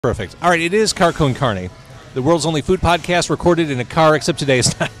Perfect. All right, it is Car Con Carne, the world's only food podcast recorded in a car, except today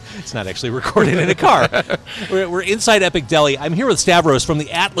it's not actually recorded in a car. We're inside Epic Deli. I'm here with Stavros from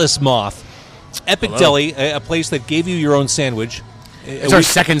the Atlas Moth. Epic Deli, a place that gave you your own sandwich. It's our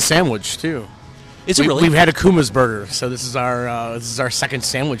second sandwich, too. Is it really? We've had a Kuma's burger, so this is our second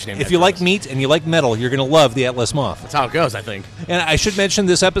sandwich name. If you like meat and you like metal, you're going to love the Atlas Moth. That's how it goes, I think. And I should mention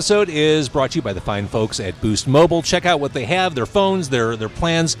this episode is brought to you by the fine folks at Boost Mobile. Check out what they have, their phones, their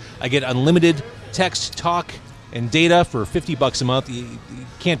plans. I get unlimited text, talk, and data for $50 a month. You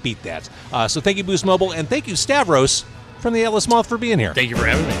can't beat that. So thank you, Boost Mobile, and thank you, Stavros, from the Atlas Moth, for being here. Thank you for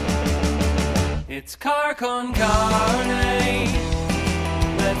having me. It's Car Con Carne.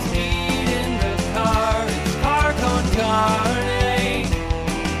 Let's eat in the car. It's Car Con Carne.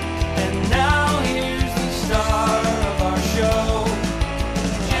 And now here's the star of our show,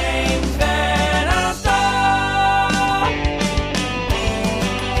 James Van Alstyne.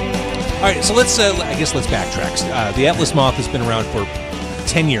 All right, so let's backtrack. The Atlas Moth has been around for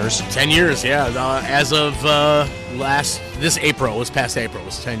 10 years. 10 years, yeah. As of this April, was past April, it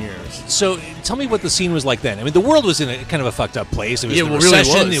was 10 years. So tell me what the scene was like then. I mean, the world was in a kind of a fucked up place. It was the it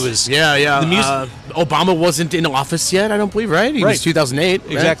recession. Really was. It was The music. Obama wasn't in office yet, I don't believe, right? He was 2008.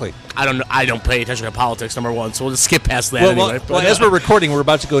 Right? Exactly. I don't know. I don't pay attention to politics, number one, so we'll just skip past that anyway. Well, as we're recording, we're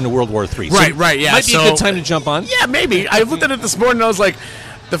about to go into World War III. Right, yeah. Might be a good time to jump on. Yeah, maybe. I looked at it this morning and I was like,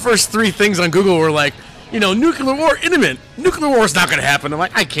 the first three things on Google were like, nuclear war imminent. Nuclear war is not going to happen. I'm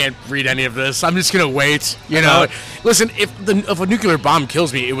like, I can't read any of this. I'm just going to wait. Listen, if a nuclear bomb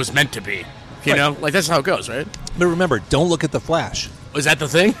kills me, it was meant to be. Like that's how it goes, right? But remember, don't look at the flash. Is that the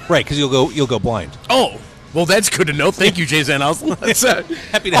thing? Right, because you'll go blind. Oh, well, that's good to know. Thank you, James Van Alstyne.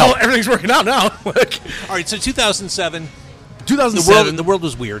 Happy to help. Everything's working out now. All right, so 2007. 2007. The world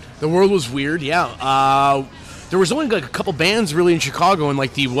was weird. The world was weird. Yeah. There was only like a couple bands really in Chicago in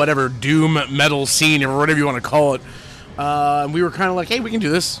like the whatever doom metal scene or whatever you want to call it. We were kind of like, hey, we can do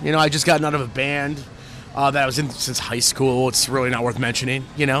this. I just gotten out of a band that I was in since high school. It's really not worth mentioning,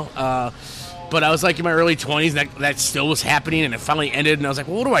 But I was like in my early 20s, and that still was happening, and it finally ended, and I was like,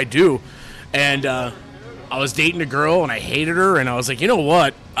 well, what do I do? And I was dating a girl, and I hated her, and I was like, you know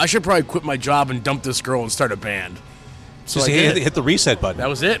what? I should probably quit my job and dump this girl and start a band. So hit the reset button. That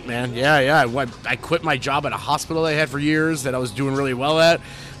was it, man. Yeah. I quit my job at a hospital I had for years that I was doing really well at.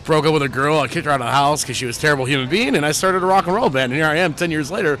 Broke up with a girl. I kicked her out of the house because she was a terrible human being, and I started a rock and roll band. And here I am 10 years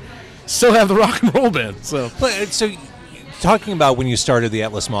later, still have the rock and roll band. So talking about when you started the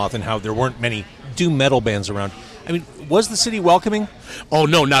Atlas Moth and how there weren't many doom metal bands around, I mean, was the city welcoming? Oh,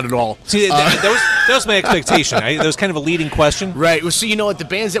 no, not at all. See, that was my expectation. That was kind of a leading question. Right. Well, so, the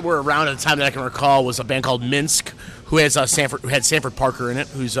bands that were around at the time that I can recall was a band called Minsk, who had Sanford Parker in it,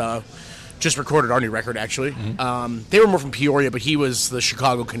 who's just recorded our new record, actually. Mm-hmm. They were more from Peoria, but he was the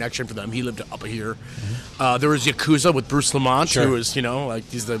Chicago connection for them. He lived up here. Mm-hmm. There was Yakuza with Bruce Lamont, who was,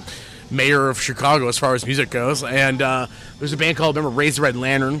 he's the mayor of Chicago as far as music goes. And there's a band called, Raise the Red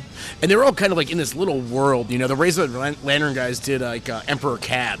Lantern. And they were all kind of like in this little world. The Raise the Red Lantern guys did like Emperor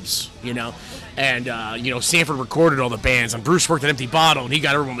Cabs, And, Sanford recorded all the bands. And Bruce worked at Empty Bottle, and he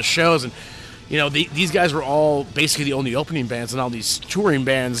got everyone the shows. And, these guys were all basically the only opening bands and all these touring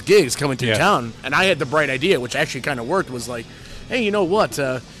bands gigs coming to town. And I had the bright idea, which actually kind of worked, was like, hey, you know what?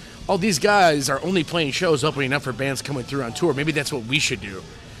 All these guys are only playing shows opening up for bands coming through on tour. Maybe that's what we should do.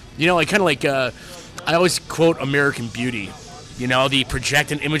 I always quote American Beauty, the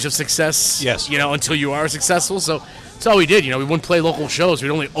project an image of success, yes. Until you are successful. So that's all we did. We wouldn't play local shows.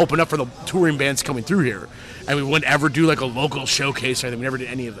 We'd only open up for the touring bands coming through here. And we wouldn't ever do like a local showcase or anything. We never did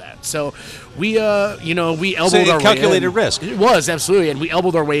any of that. So we elbowed our way in. Calculated risk. It was, absolutely. And we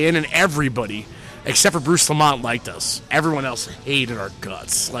elbowed our way in, and everybody, except for Bruce Lamont, liked us. Everyone else hated our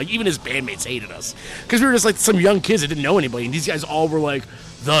guts. Like, even his bandmates hated us. Because we were just like some young kids that didn't know anybody. And these guys all were like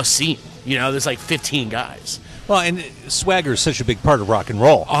the scene. There's like 15 guys. Well, and swagger is such a big part of rock and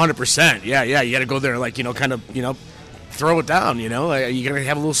roll. 100%. Yeah. You got to go there and, like, kind of, throw it down, you got to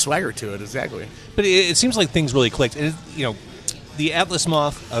have a little swagger to it, exactly. But it seems like things really clicked. And, the Atlas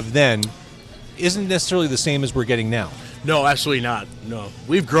Moth of then isn't necessarily the same as we're getting now. No, absolutely not. No.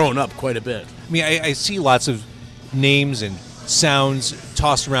 We've grown up quite a bit. I mean, I see lots of names and sounds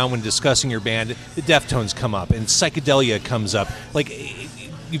tossed around when discussing your band. The Deftones come up, and Psychedelia comes up. Like,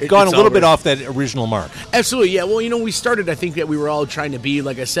 you've gone a little bit off that original mark. Absolutely, yeah. Well, we started, I think that we were all trying to be,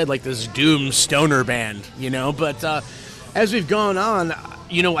 like I said, like this doom stoner band, But as we've gone on,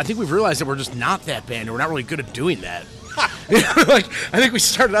 I think we've realized that we're just not that band, and we're not really good at doing that. I think we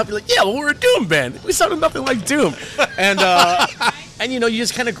started out like, yeah, well, we're a doom band. We sounded nothing like doom. And you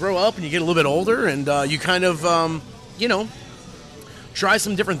just kind of grow up, and you get a little bit older, and you kind of, try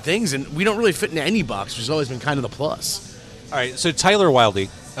some different things, and we don't really fit into any box, which has always been kind of the plus. All right, so Tyler Wildy,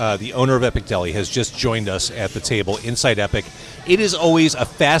 the owner of Epic Deli, has just joined us at the table inside Epic. It is always a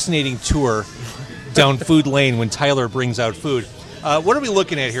fascinating tour down food lane when Tyler brings out food. What are we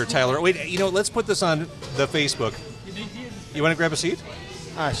looking at here, Tyler? Wait, let's put this on the Facebook. You want to grab a seat?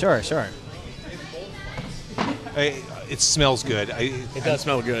 Sure. It smells good. It does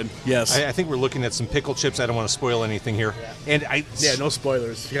smell good. Yes. I think we're looking at some pickle chips. I don't want to spoil anything here. And no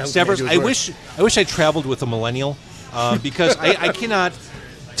spoilers. Stavros, I wish I traveled with a millennial because I cannot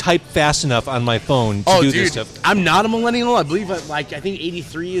type fast enough on my phone to do this stuff. I'm not a millennial. I believe I think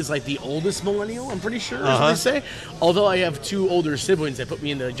 83 is like the oldest millennial. I'm pretty sure is what they say. Although I have 2 older siblings that put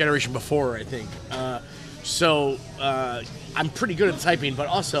me in the generation before, I think. So I'm pretty good at typing, but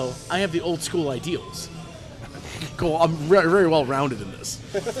also I have the old school ideals. Cool. I'm very, very well rounded in this.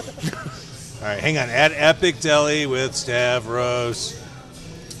 All right, hang on. At Epic Deli with Stavros.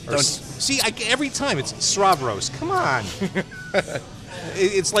 Every time it's Stavros. Come on.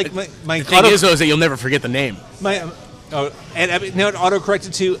 It's like my the thing is, though, is that you'll never forget the name.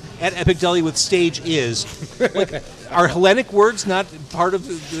 Auto-corrected to at Epic Deli with stage is. Like, are Hellenic words not part of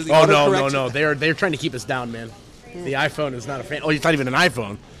the autocorrect? No. They're trying to keep us down, man. The iPhone is not a fan. Oh, it's not even an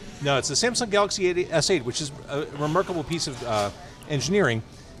iPhone. No, it's the Samsung Galaxy S8, which is a remarkable piece of engineering.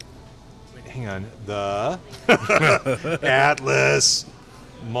 Wait, hang on. The Atlas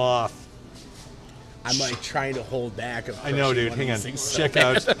Moth. I'm like trying to hold back. I know, dude. Hang on. Check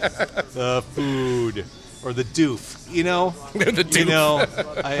out the food. Or the doof. The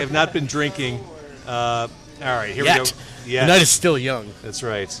doof. I have not been drinking. All right, here we go. The night is still young. That's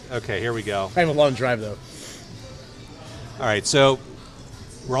right. Okay, here we go. I have a long drive, though. All right, so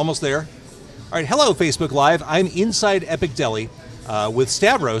we're almost there. All right, hello, Facebook Live. I'm inside Epic Deli with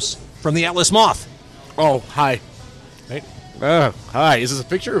Stavros from the Atlas Moth. Oh, hi. Right? Hi. Is this a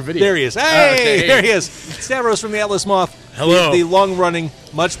picture or video? There he is. Hey, there he is. Stavros from the Atlas Moth. Hello. The long-running,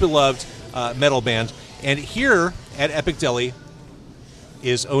 much-beloved metal band. And here at Epic Deli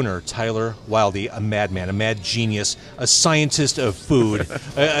is owner Tyler Wildy, a madman, a mad genius, a scientist of food,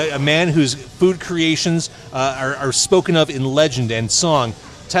 a man whose food creations are spoken of in legend and song.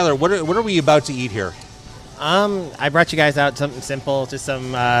 Tyler, what are we about to eat here? I brought you guys out something simple, just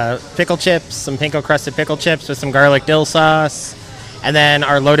some pickle chips, some panko crusted pickle chips with some garlic dill sauce, and then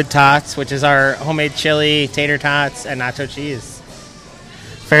our loaded tots, which is our homemade chili, tater tots, and nacho cheese.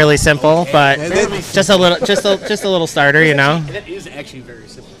 Fairly simple, but just a little starter, That is actually very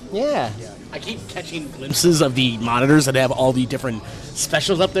simple. Yeah. I keep catching glimpses of the monitors that have all the different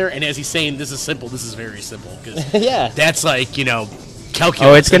specials up there, and as he's saying, this is simple, this is very simple. Yeah. That's like, calculus.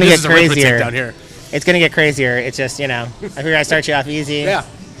 Oh, it's going to get crazier down here. It's going to get crazier. It's just, I figure I start you off easy. Yeah.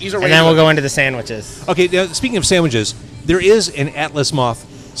 And then we'll go into the sandwiches. Okay, now, speaking of sandwiches, there is an Atlas Moth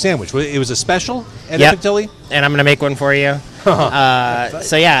sandwich. It was a special at Epic Deli? And I'm going to make one for you.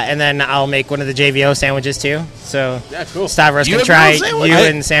 And then I'll make one of the JVO sandwiches too. So cool. Stavros can try you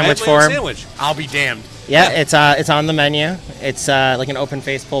in sandwich form. I'll be damned. Yeah, it's on the menu. It's like an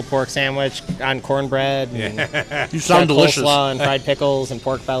open-faced pulled pork sandwich on cornbread. And you sound delicious. Coleslaw and fried pickles and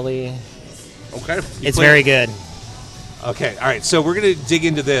pork belly. Okay. It's very good. Okay, all right. So we're going to dig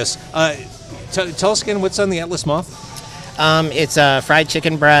into this. Tell us again what's on the Atlas Moth. It's fried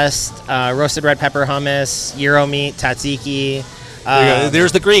chicken breast, roasted red pepper hummus, gyro meat, tzatziki.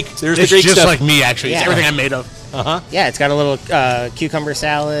 There's the Greek. There's it's the Greek just stuff. like me, actually. It's everything I'm made of. Yeah, it's got a little cucumber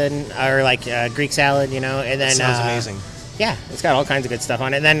salad or like Greek salad, and then that sounds amazing. Yeah, it's got all kinds of good stuff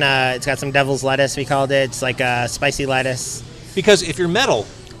on it. And then it's got some devil's lettuce. We called it. It's like spicy lettuce. Because if you're metal,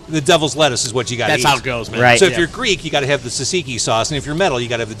 the devil's lettuce is what you got to eat. That's how it goes, man. Right. So if you're Greek, you got to have the tzatziki sauce, and if you're metal, you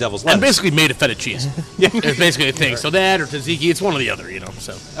got to have the devil's lettuce. I'm basically made of feta cheese. It's basically a thing. So that or tzatziki, it's one or the other,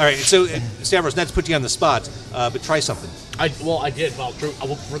 So. All right. So Stavros, not to put you on the spot, but try something. I did. Well,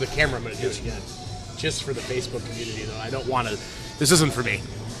 for the camera, I'm going to do it again. Just for the Facebook community, though. I don't want to. This isn't for me.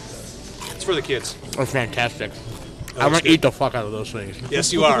 It's for the kids. Oh, fantastic. I'm going to eat the fuck out of those things.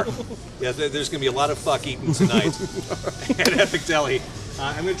 Yes, you are. Yeah, there's going to be a lot of fuck eaten tonight at Epic Deli.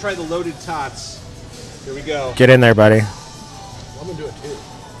 I'm going to try the loaded tots. Here we go. Get in there, buddy. I'm going to do it, too.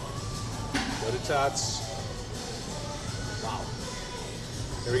 Loaded tots. Wow.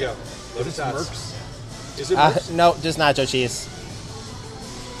 Here we go. Loaded tots. Mercs? Is it Mercs? No, just nacho cheese.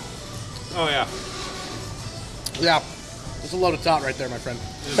 Oh, yeah. Yeah. There's a loaded tot right there, my friend.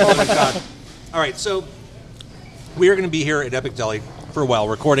 Loaded tot. All right, so we are going to be here at Epic Deli for a while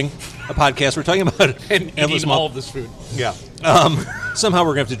recording a podcast. We're talking about and eating all of this food. Yeah. Somehow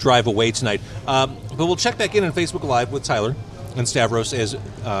we're going to have to drive away tonight. But we'll check back in on Facebook Live with Tyler and Stavros as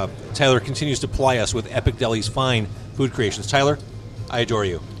Tyler continues to ply us with Epic Deli's fine food creations. Tyler, I adore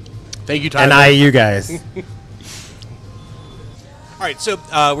you. Thank you, Tyler. And I, you guys. All right, so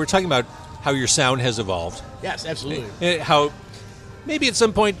we're talking about how your sound has evolved. Yes, absolutely. How maybe at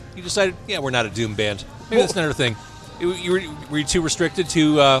some point you decided, yeah, we're not a doom band. Maybe that's another thing. Were you too restricted,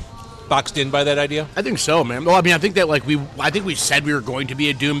 too boxed in by that idea? I think so, man. Well, I mean, I think that I think we said we were going to be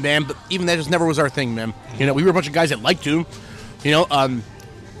a doom band, but even that just never was our thing, man. You know, we were a bunch of guys that liked doom. You know,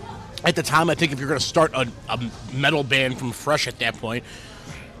 at the time, I think if you're going to start a metal band from fresh at that point,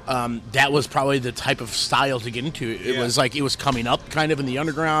 that was probably the type of style to get into. It was like it was coming up kind of in the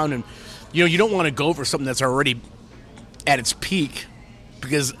underground, and you know, you don't want to go for something that's already at its peak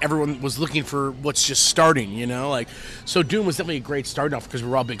because everyone was looking for what's just starting, you know? Like, so doom was definitely a great start off because we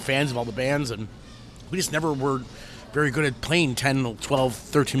were all big fans of all the bands, and we just never were very good at playing 10, 12,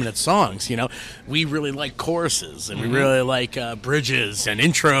 13-minute songs, you know? We really like choruses, and we really like bridges and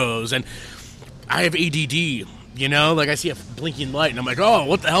intros, and I have ADD, you know? Like, I see a blinking light, and I'm like, oh,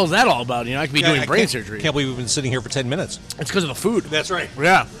 what the hell is that all about? You know, I could be doing brain surgery. Can't believe we've been sitting here for 10 minutes. It's because of the food. That's right.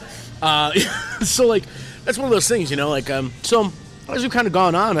 Yeah. So, like, that's one of those things, you know? Like, so as we've kind of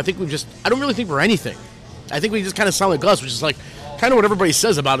gone on, I think I don't really think we're anything. I think we just kind of sound like us, which is like kind of what everybody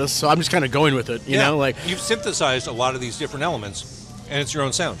says about us, so I'm just kind of going with it, you know? Like, you've synthesized a lot of these different elements, and it's your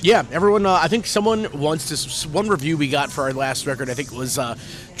own sound. Yeah, everyone, I think someone once, one review we got for our last record, I think was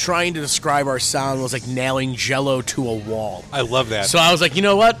trying to describe our sound was like nailing Jell-O to a wall. I love that. So I was like, you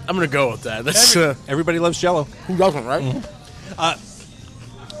know what? I'm going to go with that. That's, everybody loves Jell-O. Who doesn't, right? Mm-hmm.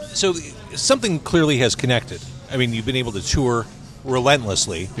 So something clearly has connected. I mean, you've been able to tour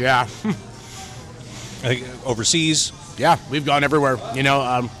relentlessly. Yeah. I think overseas. Yeah, we've gone everywhere. You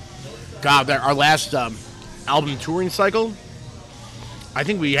know, God, our last album touring cycle, I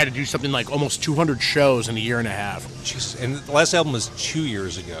think we had to do something like almost 200 shows in a year and a half. Jeez, and the last album was 2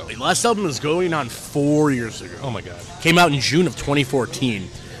 years ago. The last album was going on 4 years ago. Oh, my God. Came out in June of 2014.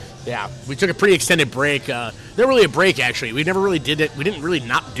 Yeah, we took a pretty extended break. Not really a break, actually. We never really did it. We didn't really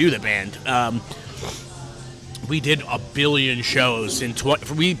not do the band. We did a billion shows.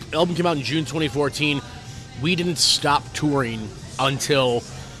 Album came out in June 2014. We didn't stop touring until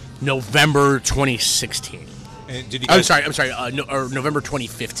November 2016. And did you guys, I'm sorry. Or November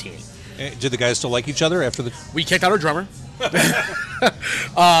 2015. Did the guys still like each other after the? We kicked out our drummer.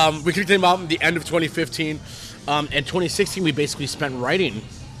 We kicked him out at the end of 2015. And 2016, we basically spent writing.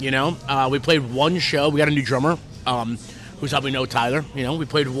 You know, we played one show. We got a new drummer, who's helping know Tyler. You know, we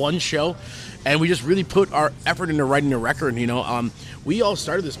played one show, and we just really put our effort into writing a record. You know, we all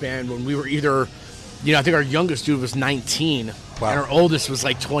started this band when we were either, you know, I think our youngest dude was 19, and our oldest was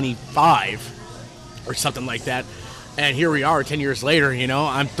like 25 or something like that. And here we are 10 years later, you know,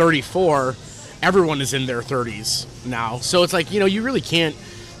 I'm 34. Everyone is in their 30s now. So it's like, you know, you really can't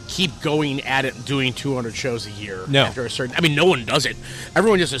keep going at it doing 200 shows a year after a certain... I mean, no one does it.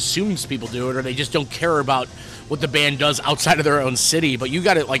 Everyone just assumes people do it, or they just don't care about what the band does outside of their own city. But you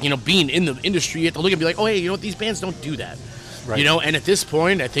got to, like, you know, being in the industry, you have to look and be like, oh, hey, you know what? These bands don't do that. Right. You know, and at this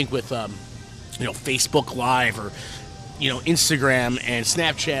point, I think with, you know, Facebook Live or, you know, Instagram and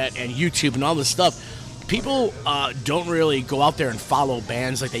Snapchat and YouTube and all this stuff, people don't really go out there and follow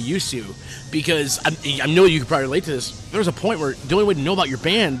bands like they used to, because I know you could probably relate to this. There was a point where the only way to know about your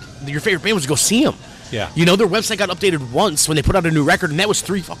band, your favorite band, was to go see them. Yeah. You know, their website got updated once when they put out a new record, and that was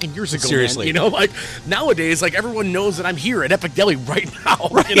 3 fucking years ago. Seriously. Man. You know, like, nowadays, like, everyone knows that I'm here at Epic Deli right now.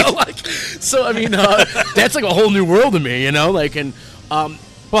 Right. You know, like, so, I mean, that's like a whole new world to me, you know? Like, and...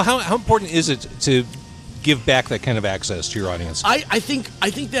 well, how important is it to give back that kind of access to your audience? I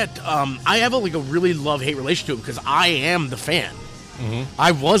think that I have a really love-hate relationship to it, because I am the fan. Mm-hmm.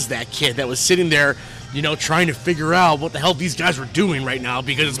 I was that kid that was sitting there, you know, trying to figure out what the hell these guys were doing right now,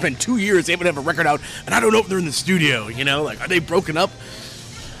 because it's been 2 years, they haven't have a record out, and I don't know if they're in the studio, you know? Like, are they broken up?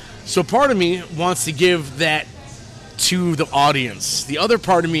 So part of me wants to give that to the audience. The other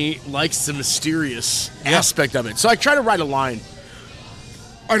part of me likes the mysterious aspect of it. So I try to write a line.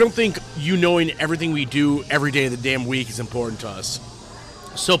 I don't think you knowing everything we do every day of the damn week is important to us.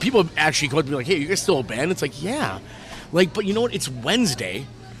 So people actually go to me like, hey, you guys still a band? It's like, yeah. Like, but you know what? It's Wednesday.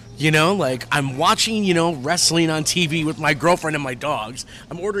 You know, like, I'm watching, you know, wrestling on TV with my girlfriend and my dogs.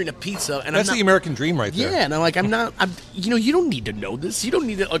 I'm ordering a pizza, and that's the American dream right there. Yeah, and I'm like, you know, you don't need to know this. You don't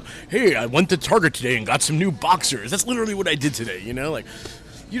need to, like, hey, I went to Target today and got some new boxers. That's literally what I did today, you know? Like,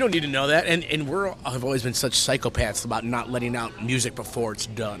 you don't need to know that. And I've always been such psychopaths about not letting out music before it's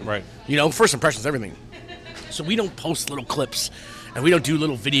done. Right. You know, first impressions, everything. So we don't post little clips, and we don't do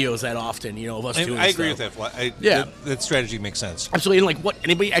little videos that often, you know, of us doing stuff. I agree with that. That strategy makes sense. Absolutely. And, like, what,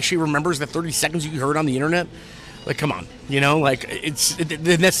 anybody actually remembers the 30 seconds you heard on the internet? Like, come on. You know, like,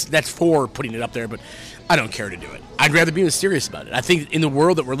 that's for putting it up there. But I don't care to do it. I'd rather be mysterious about it. I think in the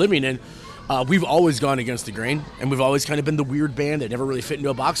world that we're living in, we've always gone against the grain, and we've always kind of been the weird band that never really fit into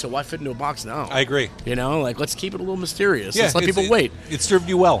a box, so why fit into a box now? I agree. You know, like, let's keep it a little mysterious. Yeah, Let's let people wait. It served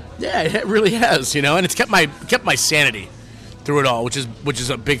you well. Yeah, it really has, you know, and it's kept my sanity through it all, which is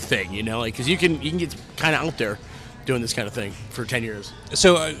a big thing, you know, like, because you can get kind of out there doing this kind of thing for 10 years.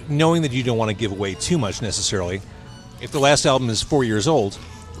 So knowing that you don't want to give away too much necessarily, if the last album is 4 years old,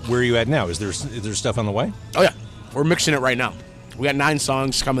 where are you at now? Is there stuff on the way? Oh, yeah. We're mixing it right now. We got 9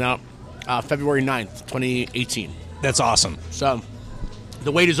 songs coming out February 9th, 2018. That's awesome. So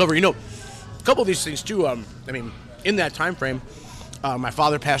the wait is over. You know, a couple of these things, too, I mean, in that time frame, my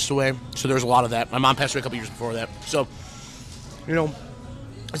father passed away, so there's a lot of that. My mom passed away a couple years before that. So, you know,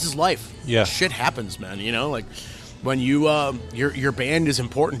 this is life. Yeah. Shit happens, man, you know? Like, when you, your band is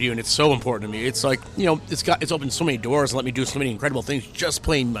important to you, and it's so important to me. It's like, you know, it's opened so many doors and let me do so many incredible things just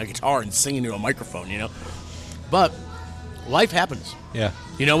playing my guitar and singing into a microphone, you know? But life happens. Yeah.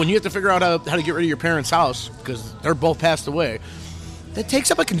 You know, when you have to figure out how to get rid of your parents' house because they're both passed away, that takes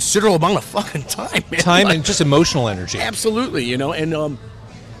up a considerable amount of fucking time, man. Time like, and just emotional energy. Absolutely, you know, and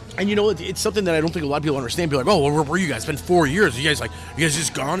you know, it's something that I don't think a lot of people understand. Be like, oh, well, where were you guys? It's been 4 years. You guys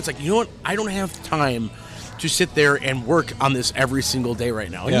just gone? It's like, you know what? I don't have time to sit there and work on this every single day right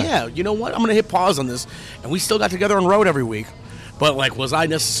now. And yeah, you know what? I'm going to hit pause on this. And we still got together on road every week. But, like, was I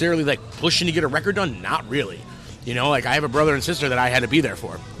necessarily, like, pushing to get a record done? Not really. You know, like, I have a brother and sister that I had to be there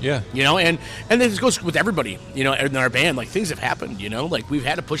for. Yeah. You know, and this goes with everybody, you know, in our band. Like, things have happened, you know? Like, we've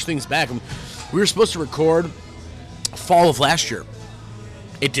had to push things back. And we were supposed to record fall of last year.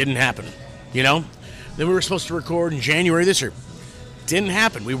 It didn't happen, you know? Then we were supposed to record in January this year. Didn't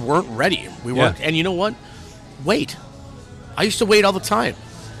happen. We weren't ready. We weren't. And you know what? Wait. I used to wait all the time.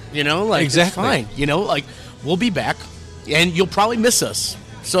 You know, like, exactly. It's fine. You know, like, we'll be back, and you'll probably miss us.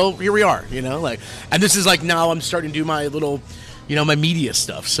 So here we are, you know, like, and this is like now I'm starting to do my little, you know, my media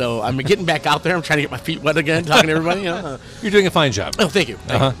stuff. So I'm getting back out there. I'm trying to get my feet wet again, talking to everybody. You know? You're doing a fine job. Oh, thank you.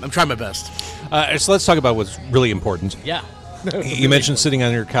 Thank you. I'm trying my best. So let's talk about what's really important. Yeah. You mentioned sitting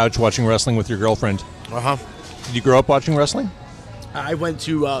on your couch watching wrestling with your girlfriend. Uh-huh. Did you grow up watching wrestling? I went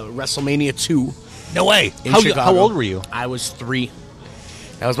to WrestleMania 2. No way. In Chicago. How old were you? I was 3.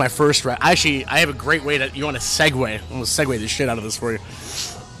 That was my first. Actually, I have a great way that you want to segue. I'm going to segue the shit out of this for you.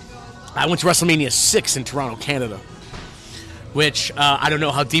 I went to WrestleMania 6 in Toronto, Canada. Which I don't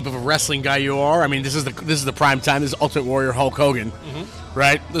know how deep of a wrestling guy you are. I mean, this is the prime time. This is Ultimate Warrior Hulk Hogan,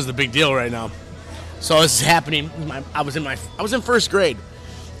 right? This is the big deal right now. So this is happening. I was in first grade,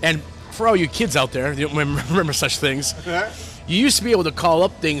 and for all you kids out there, you don't remember such things. You used to be able to call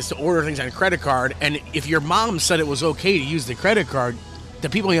up things to order things on a credit card, and if your mom said it was okay to use the credit card, the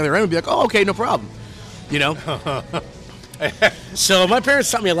people on the other end would be like, "Oh, okay, no problem," you know. So my parents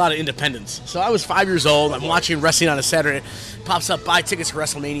taught me a lot of independence. So I was 5 years old. I'm watching wrestling on a Saturday. Pops up, buy tickets for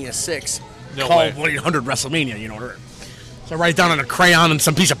WrestleMania 6. No Call way. 1-800-WrestleMania, you know. So I write down on a crayon and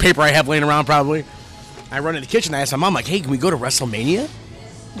some piece of paper I have laying around probably. I run in the kitchen. I ask my mom, like, hey, can we go to WrestleMania?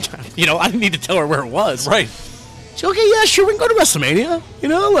 You know, I didn't need to tell her where it was. Right. She's okay, yeah, sure, we can go to WrestleMania. You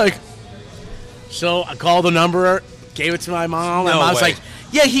know, like. So I called the number, gave it to my mom. No My mom's way. like,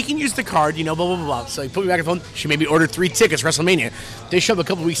 yeah, he can use the card, you know, blah, blah, blah, blah. So he put me back on the phone. She made me order 3 tickets, WrestleMania. They showed up a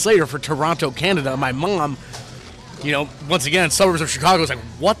couple weeks later for Toronto, Canada. My mom, you know, once again, suburbs of Chicago, was like,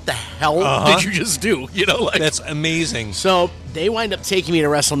 what the hell did you just do? You know, like. That's amazing. So they wind up taking me to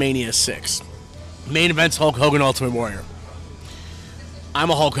WrestleMania 6. Main event's Hulk Hogan, Ultimate Warrior. I'm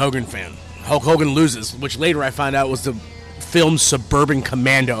a Hulk Hogan fan. Hulk Hogan loses, which later I find out was the film Suburban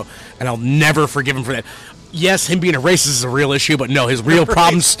Commando, and I'll never forgive him for that. Yes, him being a racist is a real issue, but no, his real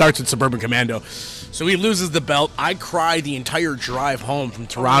problem starts with Suburban Commando. So he loses the belt. I cried the entire drive home from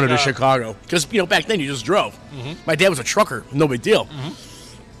Toronto to Chicago. Because, you know, back then you just drove. My dad was a trucker. No big deal.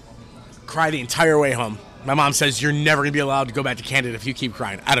 Cried the entire way home. My mom says, you're never going to be allowed to go back to Canada if you keep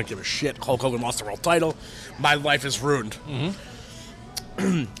crying. I don't give a shit. Hulk Hogan lost the world title. My life is ruined.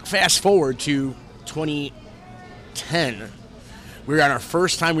 Fast forward to 2010. We were on our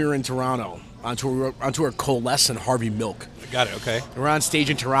first time we were in Toronto. On tour Coalesce and Harvey Milk. Got it, okay. We're on stage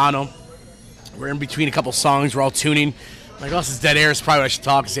in Toronto. We're in between a couple songs. We're all tuning. I'm like, oh, this is dead air. It's probably I should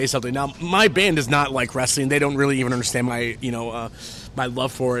talk and say something. Now, my band is not like wrestling. They don't really even understand my, you know, my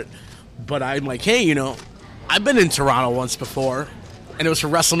love for it. But I'm like, hey, you know, I've been in Toronto once before, and it was for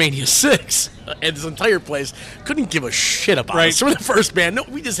WrestleMania 6. And this entire place couldn't give a shit about us. So we're the first band. No,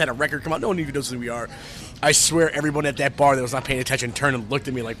 we just had a record come out. No one even knows who we are. I swear everyone at that bar that was not paying attention turned and looked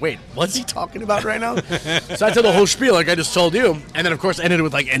at me like, wait, what's he talking about right now? So I told the whole spiel like I just told you. And then, of course, I ended it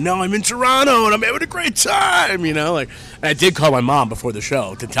with like, and now I'm in Toronto and I'm having a great time, you know? Like, and I did call my mom before the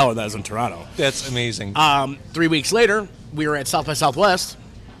show to tell her that I was in Toronto. That's amazing. 3 weeks later, we were at South by Southwest.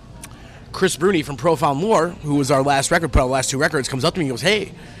 Chris Bruni from Profound Lore, who was our last record, put out the last 2 records, comes up to me and goes,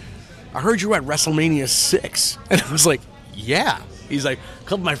 hey, I heard you were at WrestleMania 6. And I was like, yeah. He's like, a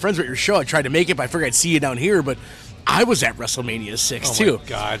couple of my friends were at your show. I tried to make it, but I figured I'd see you down here. But I was at WrestleMania 6, too. Oh, my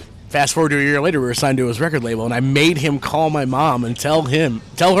God. Fast forward to a year later, we were signed to his record label, and I made him call my mom and tell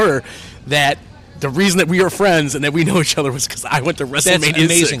her that the reason that we are friends and that we know each other was because I went to WrestleMania That's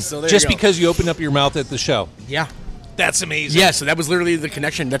amazing. 6. So Just because you opened up your mouth at the show. Yeah. That's amazing. Yeah, so that was literally the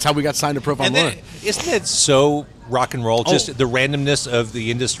connection. That's how we got signed to Profound Lore. Isn't that so rock and roll? Just the randomness of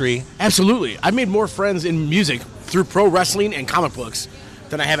the industry. Absolutely. I made more friends in music through pro wrestling and comic books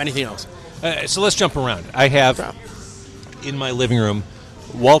than I have anything else. So let's jump around. I have in my living room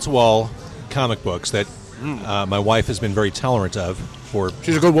wall-to-wall comic books that my wife has been very tolerant of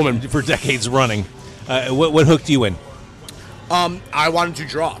She's a good woman. for decades running. What hooked you in? I wanted to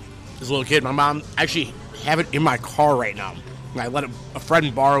draw as a little kid. My mom actually have it in my car right now. I let a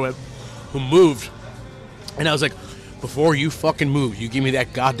friend borrow it who moved, and I was like, before you fucking move, you give me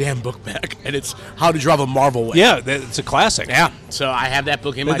that goddamn book back. And it's How to Draw the Marvel Way. Yeah, it's a classic. Yeah, so I have that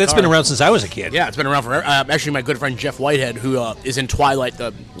book in my car. That's been around since I was a kid. Yeah, it's been around forever. Actually, my good friend Jeff Whitehead, who is in Twilight,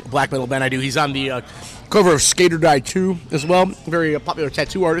 the black metal band I do, he's on the cover of Skater Die 2 as well. Very popular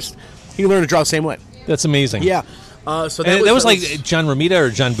tattoo artist. He learned to draw the same way. That's amazing. Yeah. So that was like John Romita or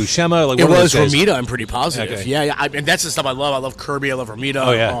John Buscema. Like it one of was those guys. Romita. I'm pretty positive. Okay. Yeah. And that's the stuff I love. I love Kirby. I love Romita.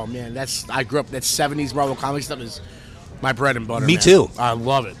 Oh, yeah. Oh man, I grew up. That '70s Marvel comic stuff is my bread and butter. Me man. too. I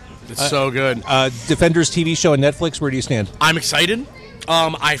love it. It's so good. Defenders TV show on Netflix. Where do you stand? I'm excited.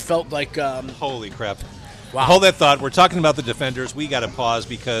 I felt like Holy crap! wow. Hold that thought. We're talking about the Defenders. We got to pause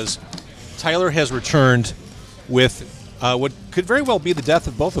because Tyler has returned with what could very well be the death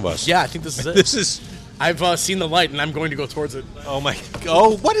of both of us. Yeah, I think this is it. This is. I've seen the light, and I'm going to go towards it. Oh my!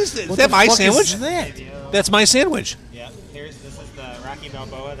 Oh, what is this? Is that my sandwich? That's my sandwich. Yeah, this is the Rocky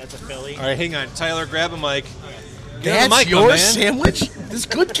Balboa. That's a Philly. All right, hang on. Tyler, grab a mic. That's mic, my your man. sandwich? This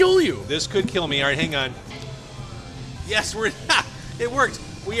could kill you. This could kill me. All right, hang on. Yes, we're. It worked.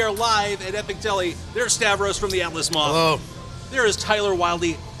 We are live at Epic Deli. There's Stavros from the Atlas Moth. Hello. There is Tyler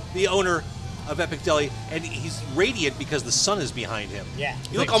Wildey, the owner of Epic Deli, and he's radiant because the sun is behind him. Yeah.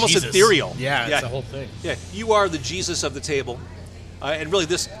 You look Like almost Jesus. ethereal. Yeah, it's the whole thing. Yeah, you are the Jesus of the table, and really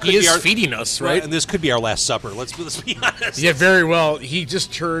this could He be is our feeding us, right, right? and this could be our last supper. Let's be honest. Yeah, very well. He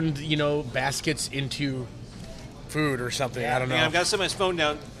just turned, baskets into food or something. I don't know. Hang on, I've got to set my phone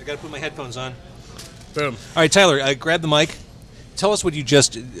down. I got to put my headphones on. Boom. All right, Tyler, grab the mic. Tell us what you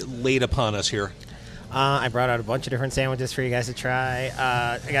just laid upon us here. I brought out a bunch of different sandwiches for you guys to try.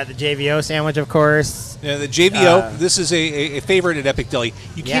 I got the JVO sandwich, of course. Yeah, the JVO, this is a favorite at Epic Deli.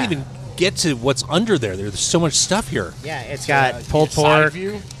 You can't Yeah. even get to what's under there. There's so much stuff here. Yeah, it's got pulled Side pork.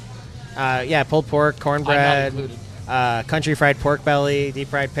 view? Pulled pork, cornbread, included. country fried pork belly, deep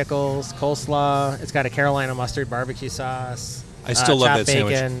fried pickles, coleslaw. It's got a Carolina mustard barbecue sauce. I still love chopped that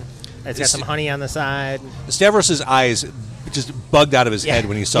sandwich. bacon. It's got some honey on the side. Stavros' eyes just bugged out of his head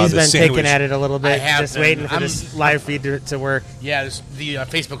when he saw He's this been sandwich. picking at it a little I bit, have just been. waiting for I'm- this live feed to work. Yeah, the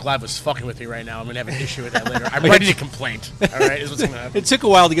Facebook Live was fucking with me right now. I'm going to have an issue with that later. I'm ready to complain. All right, is what's going to happen. It took a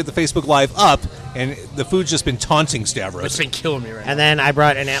while to get the Facebook Live up, and the food's just been taunting It's Stavros. been killing me right now. And then I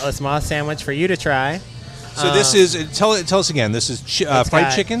brought an Atlas Moth sandwich for you to try. So this is, tell us again, this is It's fried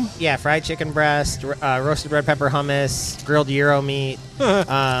got- chicken? Yeah, fried chicken breast, roasted red pepper hummus, grilled gyro meat.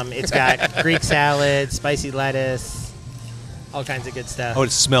 It's got Greek salad, spicy lettuce, all kinds of good stuff. Oh,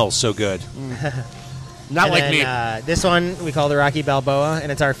 it smells so good. Not And like then, me. This one we call the Rocky Balboa,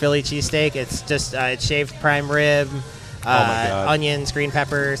 and it's our Philly cheesesteak. It's just it's shaved prime rib, God. onions, green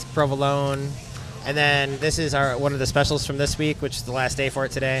peppers, provolone, and then this is one of the specials from this week, which is the last day for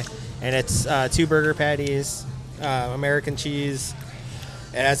it today. And it's 2 burger patties, American cheese.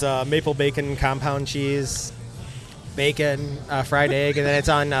 It has maple bacon compound cheese, bacon, fried egg, and then it's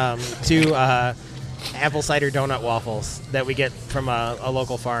on 2 apple cider donut waffles that we get from a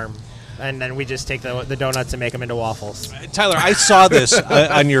local farm. And then we just take the donuts and make them into waffles. Tyler, I saw this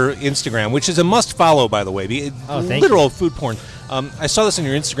on your Instagram, which is a must follow, by the way. Oh, thank Literal food porn. I saw this on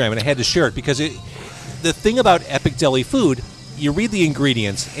your Instagram, and I had to share it because the thing about Epic Deli food, you read the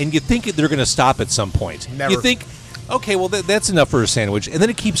ingredients, and you think they're going to stop at some point. Never. You think, okay, well, that's enough for a sandwich, and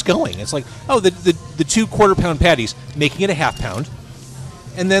then it keeps going. It's like, oh, the 2 quarter-pound patties, making it a half pound,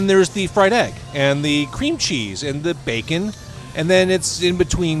 and then there's the fried egg, and the cream cheese, and the bacon, And then it's in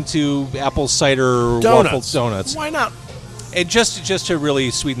between two apple cider waffle donuts. Why not? And just to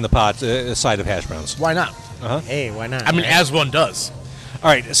really sweeten the pot, a side of hash browns. Why not? Hey, why not? I mean, right? as one does. All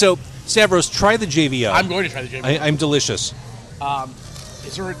right, so Stavros, try the JVO. I'm going to try the JVO. I'm delicious.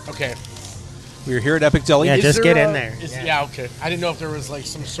 Is there... Okay. We're here at Epic Deli. Yeah, Is just there get a- in there. Yeah, okay. I didn't know if there was like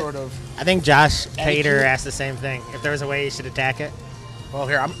some sort of... I think Josh Cater Etiquette? asked the same thing. If there was a way you should attack it. Well,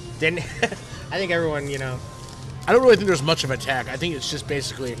 here, Didn't I think everyone, I don't really think there's much of an attack. I think it's just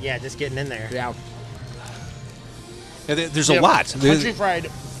basically... yeah, just getting in there. Yeah. Yeah, there's a lot. Country fried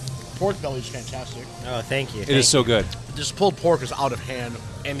pork belly is fantastic. Oh, thank you. It is so good. This pulled pork is out of hand,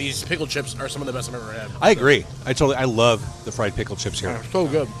 and these pickle chips are some of the best I've ever had. I agree. I love the fried pickle chips here. They're so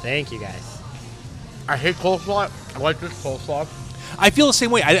good. Thank you, guys. I hate coleslaw. I like this coleslaw. I feel the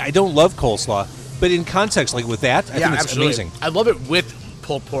same way. I don't love coleslaw, but in context, like with that, I think it's absolutely. amazing. I love it with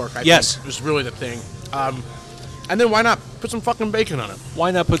pulled pork. I Yes. think is really the thing. And then why not put some fucking bacon on it?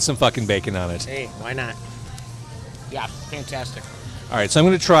 Why not put some fucking bacon on it? Hey, why not? Yeah, fantastic. All right, so I'm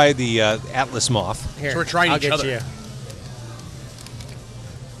going to try the Atlas Moth. Here, So we're trying I'll each get other. you.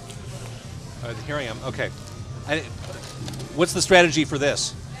 Here I am. Okay. What's the strategy for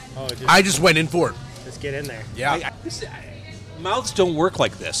this? Oh, I just went in for it. just get in there. Yeah. Mouths don't work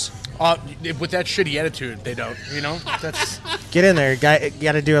like this. With that shitty attitude, they don't. You know, that's Get in there. Guy, you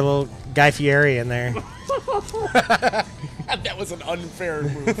got to do a little Guy Fieri in there. that was an unfair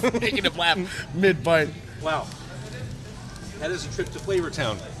move. Making him laugh mid bite. Wow. That is a trip to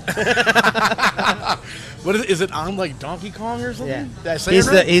Flavortown. What is it on like Donkey Kong or something? Yeah. Did I say it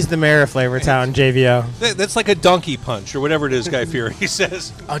right? He's the mayor of Flavortown, JVO. That's like a donkey punch or whatever it is Guy Fieri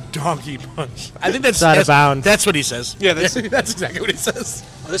says. A donkey punch. I think that's It's out of bounds. That's what he says. Yeah, that's- that's exactly what he says.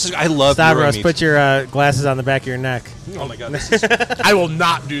 I love Stavros, meat. put your glasses on the back of your neck. Oh my god, this is, I will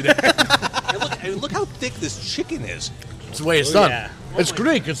not do that. look how thick this chicken is. It's the way it's done. yeah. It's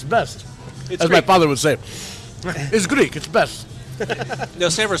Greek. It's best. It's As great. my father would say. It's Greek. It's best. Now,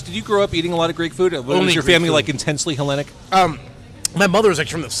 Stavros, did you grow up eating a lot of Greek food? Was Only your Greek family food. like intensely Hellenic? My mother was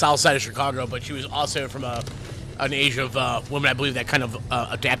actually from the south side of Chicago, but she was also from an age of women, I believe, that kind of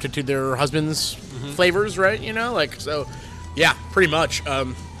adapted to their husbands' flavors, right? You know, like, so, yeah, pretty much.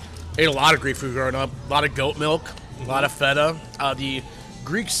 Ate a lot of Greek food growing up. A lot of goat milk, a lot of feta. The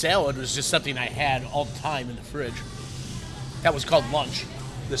Greek salad was just something I had all the time in the fridge. That was called lunch.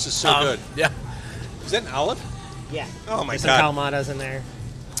 This is so good. Yeah. Is that an olive? Yeah. Oh my There's god. some Kalmatas in there.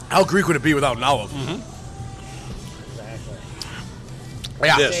 How Greek would it be without an olive? Exactly.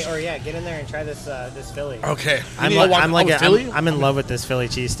 Yeah. This. Get in there and try this Philly. Okay. I'm Philly? in love with this Philly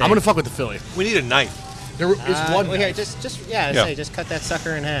cheesesteak. I'm gonna fuck with the Philly. We need a knife. There is one. Well, here, knife. just cut that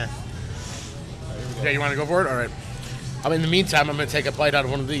sucker in half. Yeah, you want to go for it? All right. In the meantime, I'm gonna take a bite out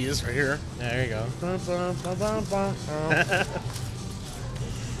of one of these right here. There you go.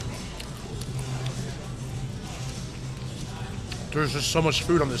 There's just so much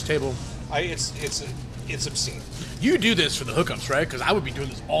food on this table. It's obscene. You do this for the hookups, right? Because I would be doing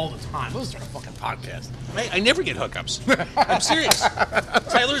this all the time. Let's start a fucking podcast. I never get hookups. I'm serious.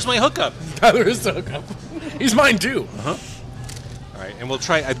 Tyler's my hookup. Tyler is the hookup. He's mine too. All right, and we'll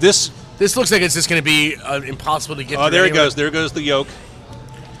try this. This looks like it's just gonna be impossible to get. Oh, through there it anyway. goes. There goes the yolk.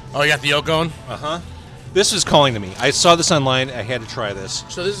 Oh, you got the yolk going. This is calling to me. I saw this online. I had to try this.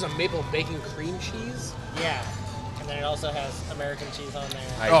 So this is a maple bacon cream cheese. Yeah. And then it also has American cheese on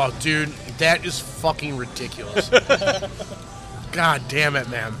there. Oh, dude, that is fucking ridiculous. God damn it,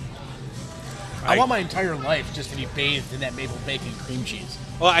 man. I want my entire life just to be bathed in that maple bacon cream cheese.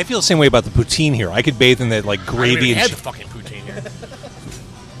 Well, I feel the same way about the poutine here. I could bathe in that like I gravy don't even and have shit. the fucking poutine here.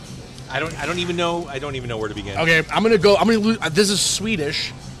 I don't even know where to begin. Okay, I'm gonna go. This is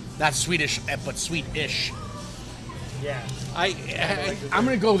Swedish, not Swedish, but sweet-ish. Yeah. I'm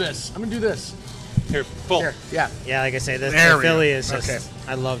gonna go this. I'm gonna do this. Here, full. Here, yeah. Yeah, like I say, this There the we Philly go. is just. Okay.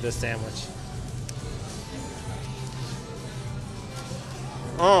 I love this sandwich.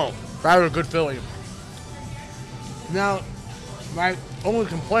 Oh, that was a good Philly. Now, my only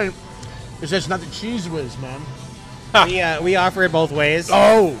complaint is that it's not the cheese whiz, man. We offer it both ways.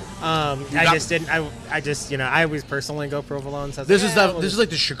 Oh, I just didn't. I just I always personally go provolone. So I was this like, is yeah, the we'll this is just- like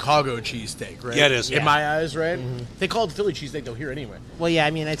the Chicago cheesesteak, right? Yeah, it is. In Yeah. my eyes, right? They call it Philly cheesesteak though here anyway. Well, yeah.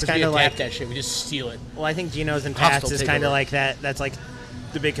 I mean, it's Because we kind of adapt like. that shit. We just steal it. Well, I think Geno's and Hostile Pat's is kind takeover. of like that. That's like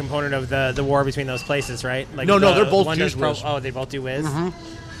the big component of the war between those places, right? Like No, the they're both one use does whiz. Oh, they both do whiz.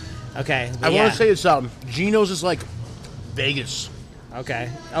 Okay. I well, want to say it's Geno's is like Vegas. Okay.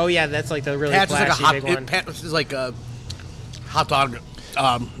 Oh yeah, that's like the really Pat's is like a flashy hot. big one. Pat's is like a hot dog.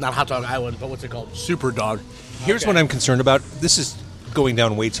 Not hot dog island, but what's it called? Super dog. Here's what I'm concerned about. This is going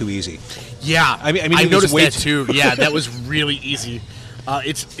down way too easy. Yeah, I mean, I it was noticed way that too. Yeah, that was really easy.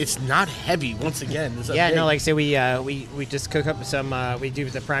 It's not heavy. Once again, it's Yeah, no, like say we just cook up some. We do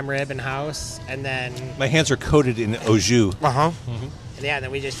the prime rib in house, and then My hands are coated in au jus. yeah,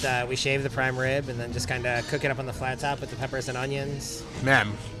 then we just we shave the prime rib, and then just kind of cook it up on the flat top with the peppers and onions.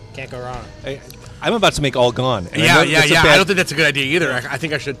 Man. Can't go wrong. I'm about to make all gone. And Yeah. I know that's a bad- I don't think that's a good idea either. I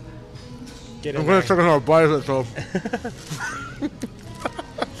think I should. Get I'm in gonna there. check on how bad it so.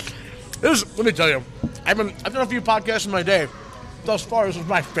 Let me tell you, I've done a few podcasts in my day. Thus far, this is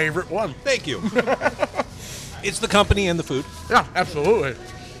my favorite one. Thank you. It's the company and the food. Yeah, absolutely.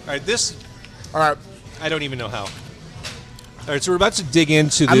 All right, this All right, I don't even know how. All right, so we're about to dig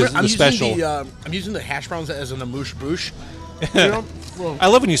into the special. I'm using the hash browns as an amuse bouche. You know? Well, I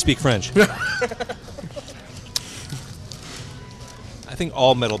love when you speak French. I think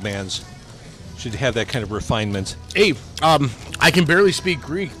all metal bands should have that kind of refinement. hey, I can barely speak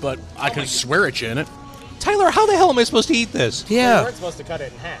Greek, but I can swear at you in it. Tyler, how the hell am I supposed to eat this? We weren't supposed to cut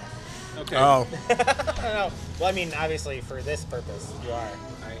it in half. Okay. Oh, No. Well, I mean, obviously for this purpose, you are. All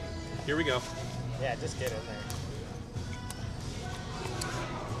right, here we go. Yeah, just get in there.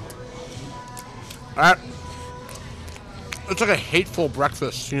 all right. It's like a hateful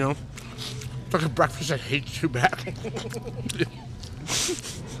breakfast, you know. It's like a breakfast I hate you back.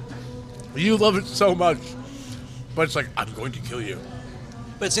 You love it so much, but it's like I'm going to kill you.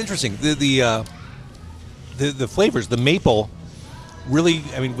 But it's interesting. The flavors, the maple, really.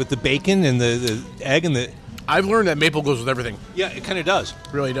 I mean, with the bacon and the egg and the I've learned that maple goes with everything. yeah, it kind of does.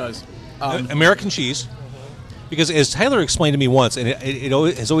 Really does. American cheese, because as Tyler explained to me once, and it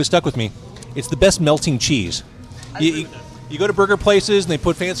has always stuck with me, it's the best melting cheese. You go to burger places and they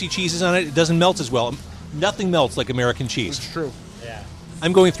put fancy cheeses on it. It doesn't melt as well. Nothing melts like American cheese. It's true. Yeah.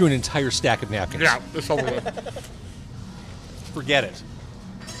 I'm going through an entire stack of napkins. Yeah, it's over with. Forget it.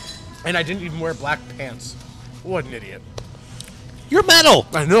 And I didn't even wear black pants. What an idiot. You're metal.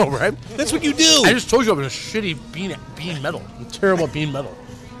 I know, right? That's what you do. I just told you I'm a shitty bean metal. I'm terrible at bean metal.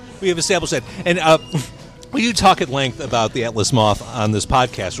 We have established that. And we do talk at length about the Atlas Moth on this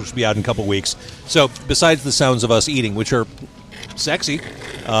podcast, which will be out in a couple weeks. So besides the sounds of us eating, which are sexy,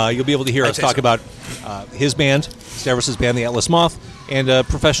 you'll be able to hear us talk about his band, Stavros' band, the Atlas Moth, and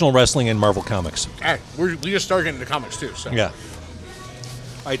professional wrestling and Marvel Comics. Hey, we just started getting into comics too. So. Yeah.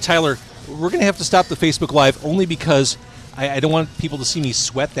 All right, Tyler, we're going to have to stop the Facebook Live only because I don't want people to see me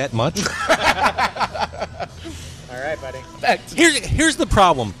sweat that much. All right, buddy. Here's the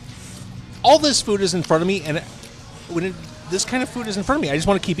problem. All this food is in front of me, and when this kind of food is in front of me, I just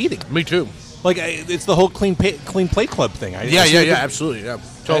want to keep eating. Me too. Like, it's the whole clean plate club thing. Yeah, absolutely. Yeah,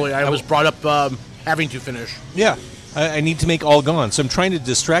 totally. I was brought up having to finish. Yeah. I need to make all gone, so I'm trying to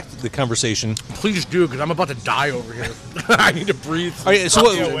distract the conversation. Please do, because I'm about to die over here. I need to breathe. All right, so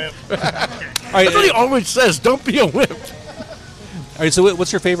Don't be a wimp. That's what he always says. Don't be a wimp. All right, so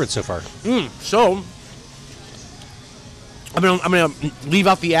what's your favorite so far? So, I'm gonna leave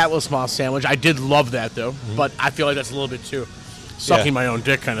out the Atlas Moth sandwich. I did love that though, but I feel like that's a little bit too sucking my own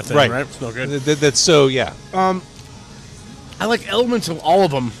dick kind of thing, right? It's no good. That's so, yeah. I like elements of all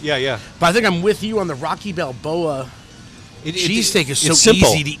of them. Yeah. But I think I'm with you on the Rocky Balboa. Cheesesteak is so it's simple.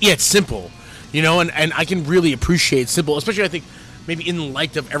 easy to eat. Yeah, it's simple. You know, and I can really appreciate simple, especially I think maybe in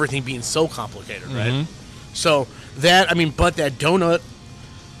light of everything being so complicated, right? So that, but that donut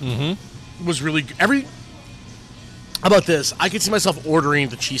was really how about this? I could see myself ordering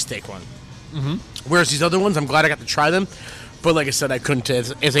the cheesesteak one. Whereas these other ones, I'm glad I got to try them. But like I said, I couldn't.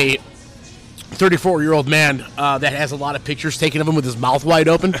 As a 34-year-old man that has a lot of pictures taken of him with his mouth wide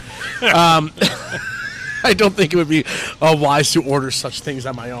open, I don't think it would be wise to order such things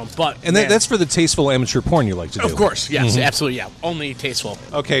on my own. But that's for the tasteful amateur porn you like to do. Of course, yes, absolutely, yeah. Only tasteful.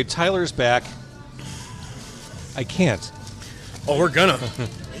 Okay, Tyler's back. I can't. Oh, we're gonna.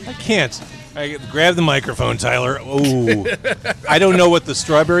 I can't. Grab the microphone, Tyler. Oh, I don't know what the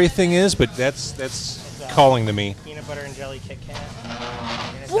strawberry thing is, but that's calling to me. Peanut butter and jelly Kit Kat.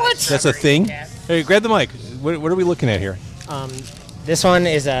 What? That's a thing? Hey, grab the mic. What are we looking at here? This one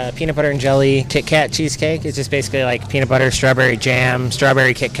is a peanut butter and jelly Kit Kat cheesecake. It's just basically like peanut butter, strawberry jam,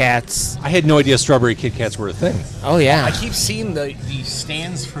 strawberry Kit Kats. I had no idea strawberry Kit Kats were a thing. Oh, yeah. I keep seeing the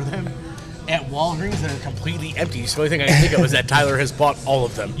stands for them at Walgreens that are completely empty. So the only thing I can think of is that Tyler has bought all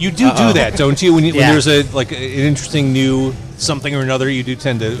of them. You do that, don't you? When Yeah. there's an interesting new something or another, you do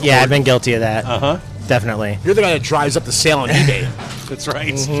tend to. Yeah, I've been guilty of that. Definitely. You're the guy that drives up the sale on eBay. That's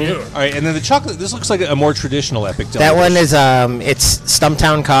right. All right, and then the chocolate. This looks like a more traditional Epic Deli. That one is it's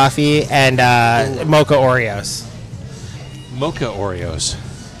Stumptown coffee and mocha Oreos. Mocha Oreos.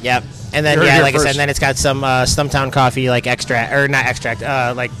 Yep. And then, You heard it yeah, here like I first. said, then it's got some Stumptown coffee, like extract, or not extract,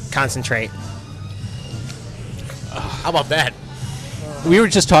 like concentrate. How about that? We were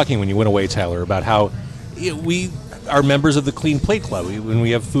just talking when you went away, Tyler, about how we are members of the Clean Plate Club. When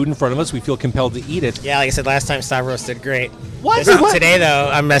we have food in front of us, we feel compelled to eat it. Yeah, like I said, last time Stavros did great. What? Today, though,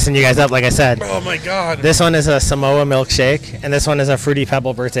 I'm messing you guys up, like I said. Oh my God! This one is a Samoa milkshake, and this one is a Fruity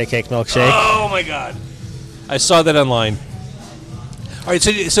Pebble birthday cake milkshake. Oh my God! I saw that online. All right,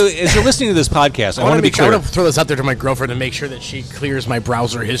 so as you're listening to this podcast, I want to be I clear. want to throw this out there to my girlfriend to make sure that she clears my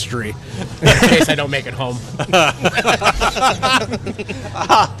browser history in case I don't make it home.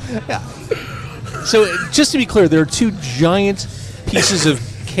 So just to be clear, there are two giant pieces of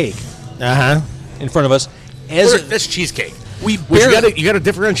cake in front of us. That's cheesecake. We Which barely, you got to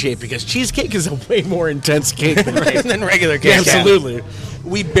differentiate because cheesecake is a way more intense cake than cake. Than regular Yeah, cake. absolutely.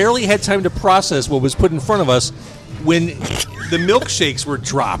 we barely had time to process what was put in front of us when the milkshakes were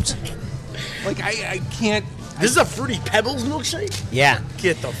dropped. Like I can't. This is a Fruity Pebbles milkshake? Yeah.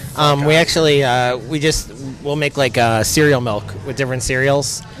 Get the fuck We out. actually, we'll make like cereal milk with different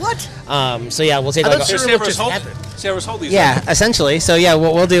cereals. What? So yeah, we'll take I like thought a, cereal milk just happened. Sarah's hold these. yeah, essentially. So yeah,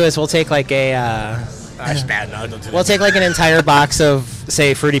 what we'll do is we'll take like a, That's bad. No, don't do that. we'll take like an entire box of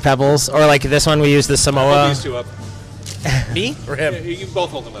say Fruity Pebbles, or like this one we use the Hold Samoa. these two up. Me or him? You can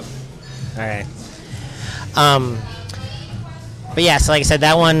both hold them up. All right. But yeah, so like I said,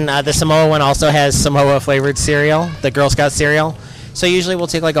 that one, the Samoa one also has Samoa flavored cereal, the Girl Scout cereal. So usually we'll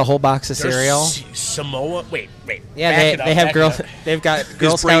take like a whole box of There's cereal. Samoa. Wait. Yeah, Back it up, they have back girl. it up. They've got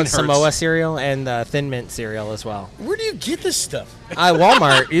Girl brain Scout hurts. Samoa cereal and Thin Mint cereal as well. Where do you get this stuff?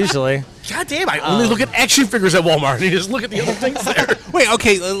 Walmart usually. God damn! I only look at action figures at Walmart. And you just look at the other things there. Wait,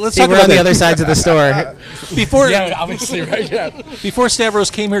 okay, let's See, talk we're about on the that. other sides of the store. Before Yeah, obviously, right? Yeah. before Stavros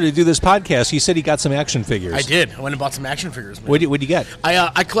came here to do this podcast, he said he got some action figures. I did. I went and bought some action figures. Man. What'd you get?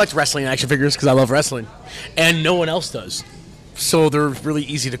 I collect wrestling action figures because I love wrestling, and no one else does. So they're really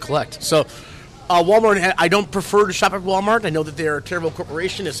easy to collect. So Walmart, I don't prefer to shop at Walmart. I know that they're a terrible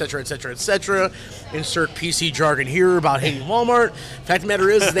corporation, et cetera, et cetera, et cetera. Insert PC jargon here about hating Walmart. Fact of the matter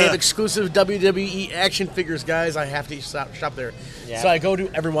is they have exclusive WWE action figures, guys. I have to shop there. Yeah. So I go to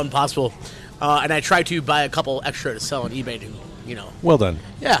every one possible, and I try to buy a couple extra to sell on eBay to, Well done.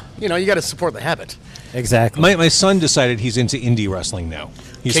 yeah, you got to support the habit. Exactly. My son decided he's into indie wrestling now.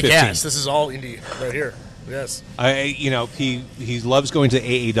 He's Kick 15. ass. This is all indie right here. Yes. He loves going to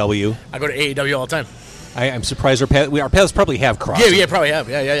AEW. I go to AEW all the time. I'm surprised our paths probably have crossed. Yeah, probably have.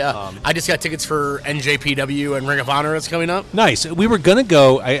 Yeah. I just got tickets for NJPW and Ring of Honor that's coming up. Nice. We were gonna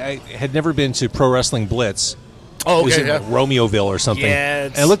go. I had never been to Pro Wrestling Blitz. Oh, It was okay. in Yeah. like Romeoville or something. Yeah,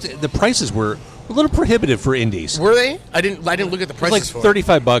 And I looked. The prices were a little prohibitive for indies. Were they? I didn't look at the It was prices like for it.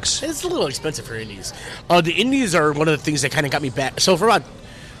 $35. It's a little expensive for indies. The indies are one of the things that kind of got me back. So for about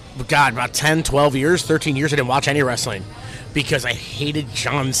 10, 12 years, 13 years, I didn't watch any wrestling because I hated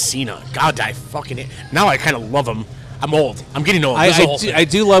John Cena. God, I fucking hate. Now I kind of love him. I'm old. I'm getting old. This is the whole thing. I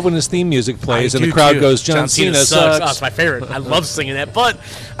do love when his theme music plays I and the do crowd too. goes, John Cena sucks. Oh, it's my favorite. I love singing that. But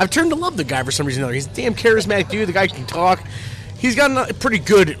I've turned to love the guy for some reason or another. He's a damn charismatic dude. The guy can talk. He's gotten pretty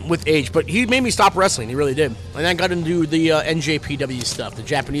good with age, but he made me stop wrestling. He really did. And I got into the NJPW stuff, the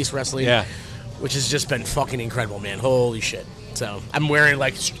Japanese wrestling, Yeah. which has just been fucking incredible, man. Holy shit. So I'm wearing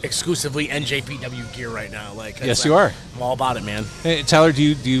like exclusively NJPW gear right now. Like, Yes, you are. I'm all about it, man. Hey, Tyler, do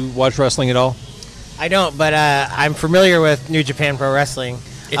you watch wrestling at all? I don't, but I'm familiar with New Japan Pro Wrestling.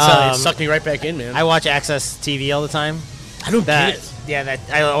 It sucked me right back in, man. I watch Access TV all the time. I don't That get it.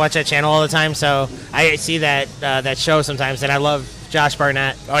 yeah, I watch that channel all the time. So I see that show sometimes, and I love Josh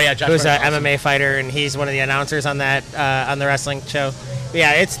Barnett. Oh, yeah, Josh who's Barnett's an awesome. MMA fighter, and he's one of the announcers on that on the wrestling show. But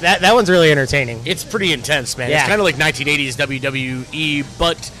yeah, it's that one's really entertaining. It's pretty intense, man. Yeah. It's kind of like 1980s WWE,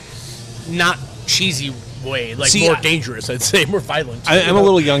 but not cheesy way. Like See, more I- dangerous, I'd say, more violent. I'm a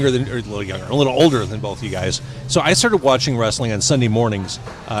little younger than, or a little younger, a little older than both you guys. So I started watching wrestling on Sunday mornings.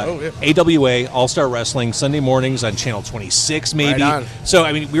 yeah. AWA, All Star Wrestling, Sunday mornings on Channel 26, maybe. Right on. So,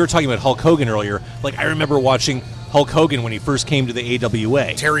 I mean, we were talking about Hulk Hogan earlier. Like, I remember watching Hulk Hogan when he first came to the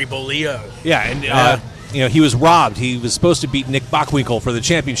AWA. Terry Bollea. Yeah, and he was robbed. He was supposed to beat Nick Bockwinkel for the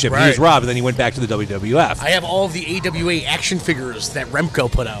championship. He was Right. robbed, and then he went back to the WWF. I have all of the AWA action figures that Remco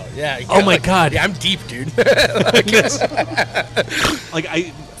put out. Yeah. Oh, my God. Yeah, I'm deep, dude. Like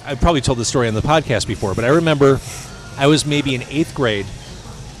I probably told this story on the podcast before, but I remember I was maybe in 8th grade,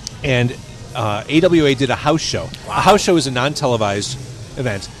 and AWA did a house show. Wow. A house show is a non-televised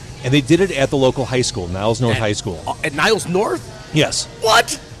event, and they did it at the local high school, Niles North High School. At Niles North? Yes.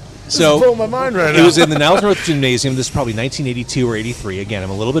 What? So blowing my mind right it now. was in the Niles North Gymnasium. This is probably 1982 or 83. Again, I'm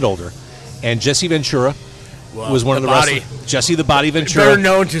a little bit older. And Jesse Ventura was one of the Body. wrestlers. Jesse the Body Ventura. Better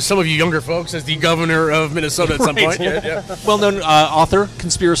known to some of you younger folks as the governor of Minnesota at some Right. point. Yeah. Well-known author,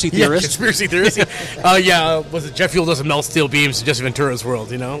 conspiracy theorist. Conspiracy theorist. Was it Jeff Fuel doesn't melt steel beams to Jesse Ventura's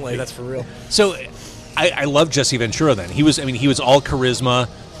world? You know, like that's for real. So, I love Jesse Ventura. Then he was all charisma,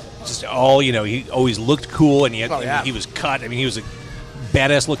 just all he always looked cool, and he was cut. I mean, he was a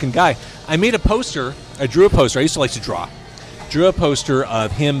badass looking guy. I made a poster. I drew a poster. I used to like to draw. Drew a poster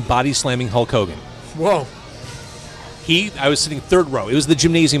of him body slamming Hulk Hogan. Whoa. I was sitting third row. It was the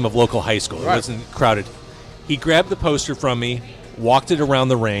gymnasium of local high school. Right. It wasn't crowded. He grabbed the poster from me, walked it around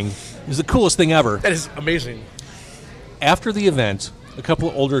the ring. It was the coolest thing ever. That is amazing. After the event, a couple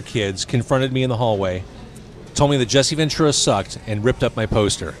of older kids confronted me in the hallway, told me that Jesse Ventura sucked, and ripped up my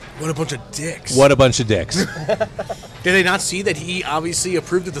poster. What a bunch of dicks. What a bunch of dicks. Did they not see that he obviously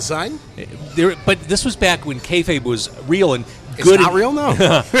approved of the sign? But this was back when kayfabe was real and It's good. not real, no.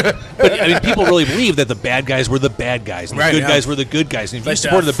 But I mean, people really believed that the bad guys were the bad guys, and the good guys were the good guys. And if you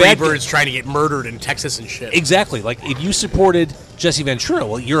supported the bad birds trying to get murdered in Texas and shit. exactly, like if you supported Jesse Ventura,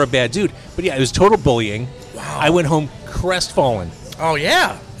 well, you're a bad dude. But yeah, it was total bullying. Wow. I went home crestfallen. Oh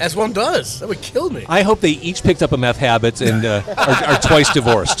yeah, as one does. That would kill me. I hope they each picked up a meth habit and are twice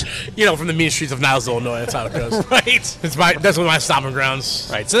divorced. From the mean streets of Niles, Illinois. That's how it goes. Right. That's one of my stomping grounds.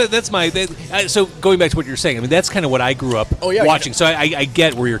 Right. So that's so going back to what you're saying, I mean, that's kind of what I grew up watching. So I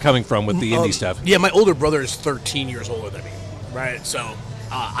get where you're coming from with the indie stuff. Yeah, my older brother is 13 years older than me. Right. So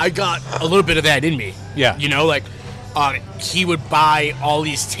I got a little bit of that in me. Yeah. He would buy all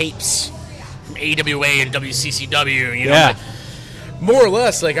these tapes from AWA and WCCW. Yeah. More or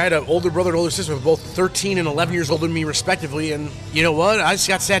less, like I had an older brother and older sister, both 13 and 11 years older than me, respectively. And you know what? I just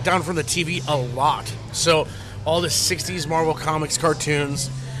got sat down in front of the TV a lot. So all the 60s Marvel Comics cartoons,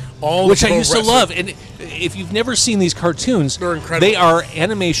 which I used to love. And if you've never seen these cartoons, they're incredible. They are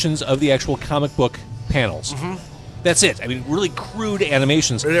animations of the actual comic book panels. Mm-hmm. That's it. I mean, really crude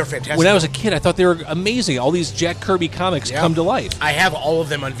animations. They're fantastic. When I was a kid, I thought they were amazing. All these Jack Kirby comics come to life. I have all of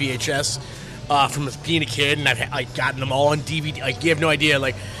them on VHS. From being a kid, and I've gotten them all on DVD. Like, you have no idea.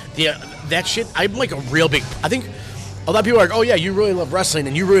 Like, that shit, I'm like a real big... I think a lot of people are like, oh, yeah, you really love wrestling,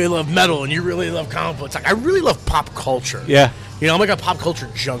 and you really love metal, and you really love comic books. Like, I really love pop culture. Yeah. I'm like a pop culture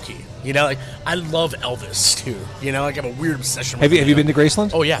junkie. Like, I love Elvis, too. Like, I have a weird obsession with Have you been to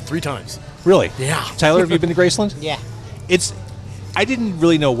Graceland? Oh, yeah, 3 times. Really? Yeah. Tyler, have you been to Graceland? Yeah. I didn't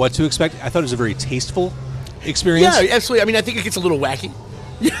really know what to expect. I thought it was a very tasteful experience. Yeah, absolutely. I mean, I think it gets a little wacky.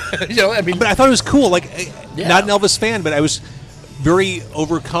 But I thought it was cool. Like, not an Elvis fan, but I was very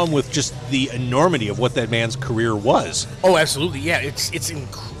overcome with just the enormity of what that man's career was. Oh, absolutely. Yeah, it's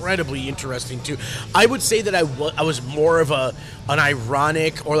incredibly interesting too. I would say that I was more of an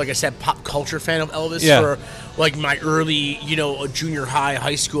ironic, or like I said, pop culture fan of Elvis for like my early, junior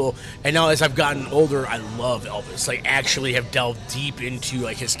high school. And now as I've gotten older, I love Elvis. Like, actually have delved deep into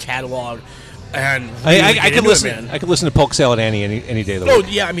like his catalog. And really I could listen. man. I could listen to Polk Salad Annie any day of the week. Oh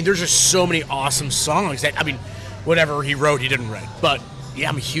yeah, I mean, there's just so many awesome songs that whatever he wrote, he didn't write. But yeah,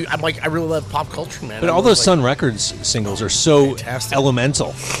 I'm huge. I really love pop culture, man. But all those Sun Records singles are so fantastic.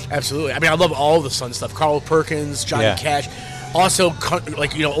 Elemental. Absolutely. I mean, I love all the Sun stuff. Carl Perkins, Johnny Cash. Also,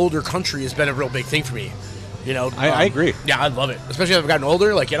 older country has been a real big thing for me. I agree. Yeah, I love it. Especially as I've gotten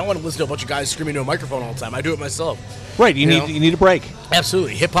older. Like, I don't want to listen to a bunch of guys screaming into a microphone all the time. I do it myself. Right. You need a break.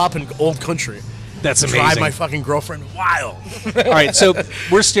 Absolutely. Hip hop and old country. That's amazing. Drive my fucking girlfriend wild. All right, so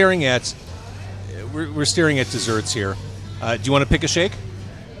we're staring at desserts here. Do you want to pick a shake?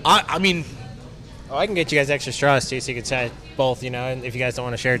 I mean, I can get you guys extra straws too, so you can try both. And if you guys don't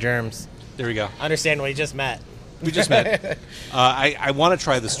want to share germs. There we go. Understand, we just met. We just met. I want to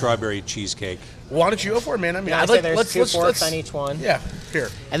try the strawberry cheesecake. Why don't you go for it, man? I mean, I'd like there's 2 forks on each one. Yeah, here.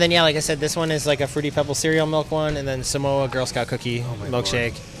 And then like I said, this one is like a Fruity Pebble cereal milk one, and then Samoa Girl Scout cookie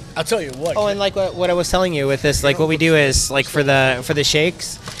milkshake. Lord. I'll tell you what. Oh, and like what I was telling you with this, like what we do is like for the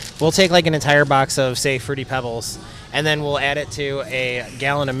shakes, we'll take like an entire box of say Fruity Pebbles, and then we'll add it to a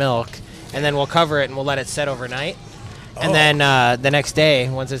gallon of milk, and then we'll cover it and we'll let it set overnight, and then the next day,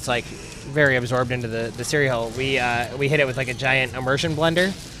 once it's like very absorbed into the cereal, we hit it with like a giant immersion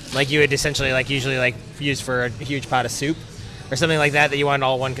blender, like you would essentially like usually like use for a huge pot of soup, or something like that you want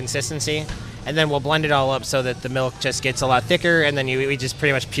all one consistency. And then we'll blend it all up so that the milk just gets a lot thicker, and then we just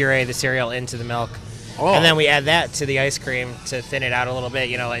pretty much puree the cereal into the milk. Oh. And then we add that to the ice cream to thin it out a little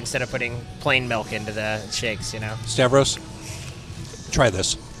bit, instead of putting plain milk into the shakes, Stavros, try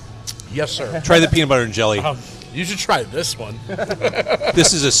this. Yes, sir. Try the peanut butter and jelly. You should try this one.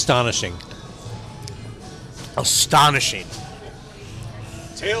 This is astonishing. Astonishing.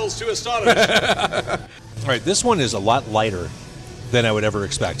 Tales to astonish. All right, this one is a lot lighter than I would ever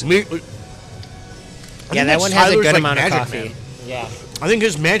expect. Yeah, that that's one has a Tyler's, good like, amount of magic, coffee. man. Yeah. I think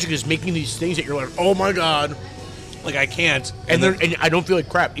his magic is making these things that you're like, oh my god, Like I can't. and I don't feel like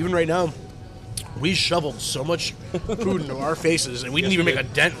crap. Even right now, we shoveled so much food into our faces, and we didn't even make a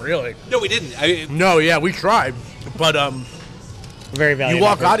dent, really. No, we didn't. No, yeah, we tried, but Very valuable. you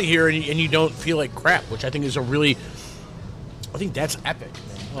walk out of here and you don't feel like crap, which I think is a really, I think that's epic.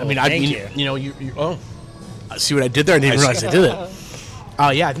 I mean, thank you oh, see what I did there? I didn't even realize I did it.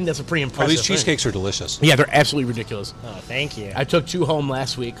 Yeah, I think that's a pretty Oh, impressive. these cheesecakes are delicious. Yeah, they're absolutely ridiculous. Oh, thank you. I took 2 home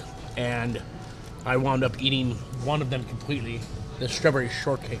last week, and I wound up eating one of them completely, the strawberry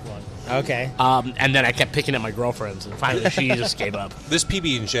shortcake one. Okay. And then I kept picking at my girlfriend's, and finally she just gave up. This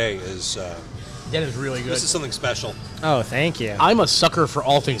PB&J is That is really good. this is something special. Oh, thank you. I'm a sucker for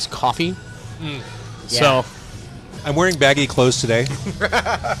all things coffee. Yeah. So, I'm wearing baggy clothes today.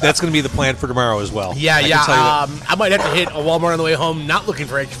 That's going to be the plan for tomorrow as well. yeah, I can tell you I might have to hit a Walmart on the way home, not looking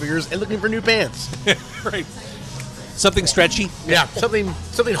for action figures and looking for new pants. that. Right. Something stretchy. Yeah, something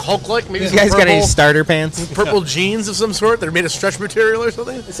Hulk-like. Maybe You some guys got any purple, starter pants? purple jeans of some sort that are made of stretch material or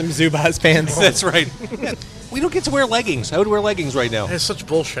something. Some Zubaz pants? That's right. Yeah, we don't get to wear leggings. I would wear leggings right now. That's such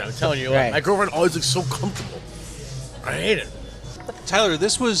bullshit. I'm telling you, Right. my girlfriend always looks so comfortable. I hate it. Tyler,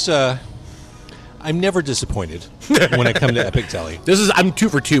 this was. I'm never disappointed when I come to Epic Deli. I'm 2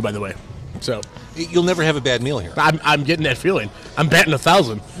 for 2, by the way. So You'll never have a bad meal here. I'm getting that feeling. I'm batting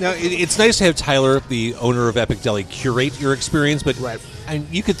 1,000. Now, it's nice to have Tyler, the owner of Epic Deli, curate your experience, but Right.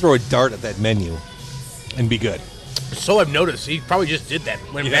 you could throw a dart at that menu and be good. So I've noticed. He probably just did that.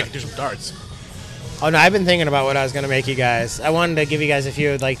 Went Yeah. back and do some darts. Oh no, I've been thinking about what I was gonna make you guys. I wanted to give you guys a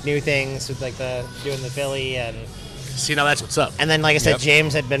few like new things with like doing the Philly See, now that's what's up. and then like I said, Yep.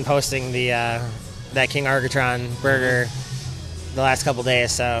 James had been posting the that King Argatron burger the last couple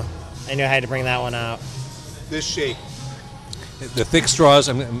days, so I knew I had to bring that one out. This shake. The thick straws,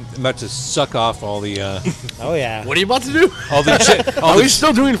 I'm about to suck off all the Oh yeah. What are you about to do? all the Are we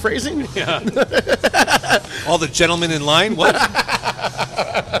still doing phrasing? all the gentlemen in line. What?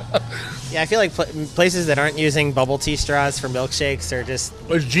 Yeah, I feel like places that aren't using bubble tea straws for milkshakes are just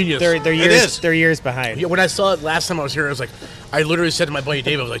It's genius. they're is. years behind. Yeah, when I saw it last time I was here, I literally said to my buddy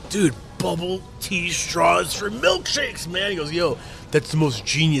Dave, I was like, dude, bubble tea straws for milkshakes, man. He goes, yo, that's the most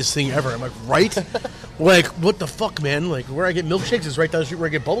genius thing ever. I'm like, right? Like, what the fuck, man? Like, where I get milkshakes is right down the street where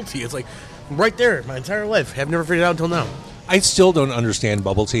I get bubble tea. It's like, right there, my entire life. I've never figured it out until now. I still don't understand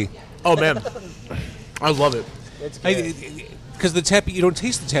bubble tea. Oh, man. I love it. Because you don't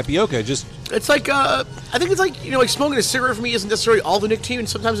taste the tapioca. Just It's like, I think it's like, like smoking a cigarette for me isn't necessarily all the nicotine, and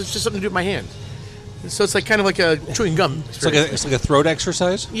sometimes it's just something to do with my hand. So it's like kind of like a chewing gum. it's like a throat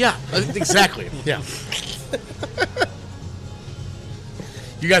exercise. Yeah, exactly. Yeah.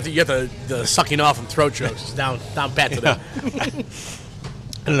 You got the sucking off and throat jokes. It's down pat to that.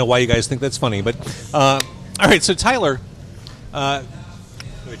 I don't know why you guys think that's funny, but all right. So Tyler's. I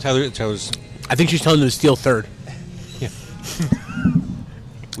think she's telling him to steal third.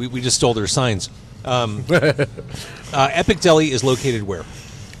 We just stole their signs. Epic Deli is located where?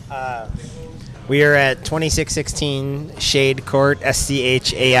 We are at 2616 Shade Court,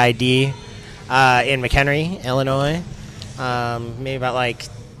 SCHAID, in McHenry, Illinois. Maybe about like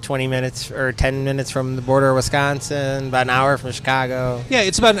 20 minutes or 10 minutes from the border of Wisconsin, about an hour from Chicago. Yeah,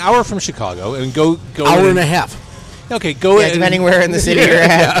 it's about an hour from Chicago, and go Hour and a half. Okay, go Yeah, depending where in the city you're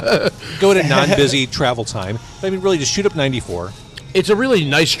at. Go at a non-busy travel time. I mean, really, just shoot up 94. It's a really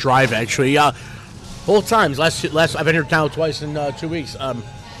nice drive, actually. Both times. Last I've been here now twice in 2 weeks.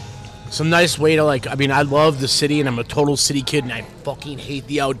 Some nice way to I love the city, and I'm a total city kid, and I fucking hate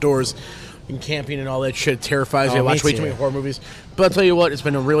the outdoors and camping and all that shit. Terrifies me. I me watch way too too. many horror movies. But I'll tell you what,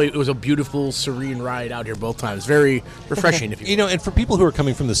 it was a beautiful, serene ride out here both times. Very refreshing, if you will. And for people who are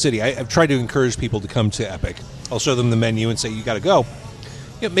coming from the city, I've tried to encourage people to come to Epic. I'll show them the menu and say, you got to go.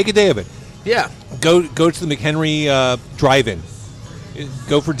 Make a day of it. Yeah. Go to the McHenry drive-in.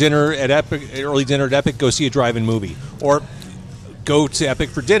 Go for dinner at Epic, early dinner at Epic. Go see a drive-in movie, or go to Epic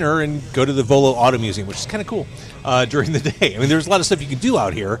for dinner and go to the Volo Auto Museum, which is kind of cool during the day. I mean, there's a lot of stuff you can do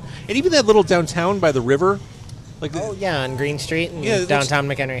out here, and even that little downtown by the river, Oh, yeah, on Green Street in Yeah, it downtown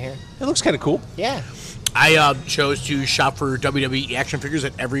McHenry here. it looks kind of cool. Yeah. I chose to shop for WWE action figures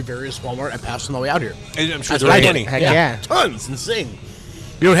at every various Walmart I passed on the way out here. And I'm sure That's there what are I did. many. Heck yeah. Tons, insane.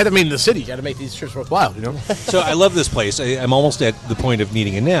 You don't have to be in the city. You got to make these trips worthwhile, you know? So I love this place. I'm almost at the point of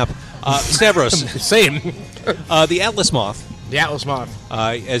needing a nap. Stavros, Same. the Atlas Moth. The Atlas Moth.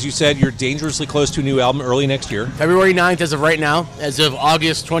 As you said, you're dangerously close to a new album early next year. February 9th as of right now, as of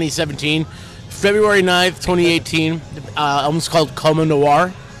August 2017. February 9th, 2018. Album's called Coma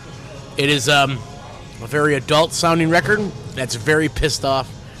Noir. It is a very adult-sounding record that's very pissed off.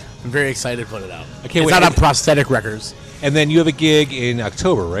 I'm very excited to put it out. I can't It's wait. out on Prosthetic Records. And then you have a gig in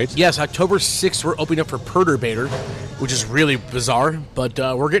October, right? Yes, October 6th, we're opening up for Perturbator, which is really bizarre, but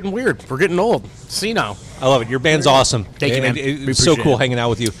we're getting weird. We're getting old. See now. I love it. Your band's awesome. Thank you, man. It's We so appreciate cool it. hanging out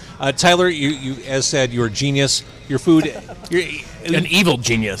with you. Tyler, you as said, you're a genius. Your food, you're, An evil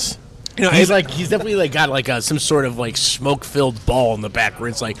genius. you know, He's definitely like got like some sort of like smoke-filled ball in the back where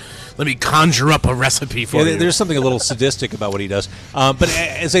it's like, let me conjure up a recipe for you. there's something a little sadistic about what he does. But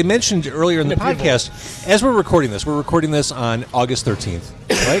as I mentioned earlier in the podcast, as we're recording this on August 13th,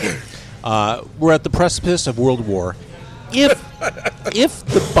 right? We're at the precipice of World War. If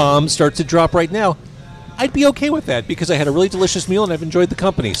the bombs start to drop right now, I'd be okay with that because I had a really delicious meal and I've enjoyed the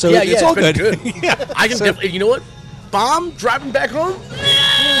company. So it's all been good. Yeah, I can definitely. You know what? Bomb driving back home.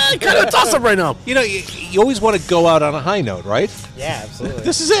 Kind of a toss up right now. You know, you always want to go out on a high note, right? Yeah, absolutely.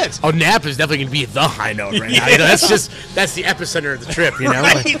 This is it. Oh, Nap is definitely going to be the high note right now. You know, that's the epicenter of the trip. You know,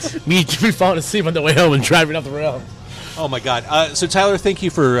 Right. like, me falling asleep on the way home and driving up the rail. Oh my God! So Tyler, thank you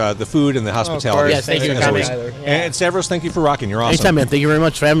for the food and the hospitality. Yes, thank you for as coming. always. And Stavros, thank you for rocking. You're awesome. Anytime, man. Thank you very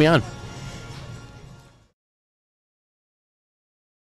much for having me on.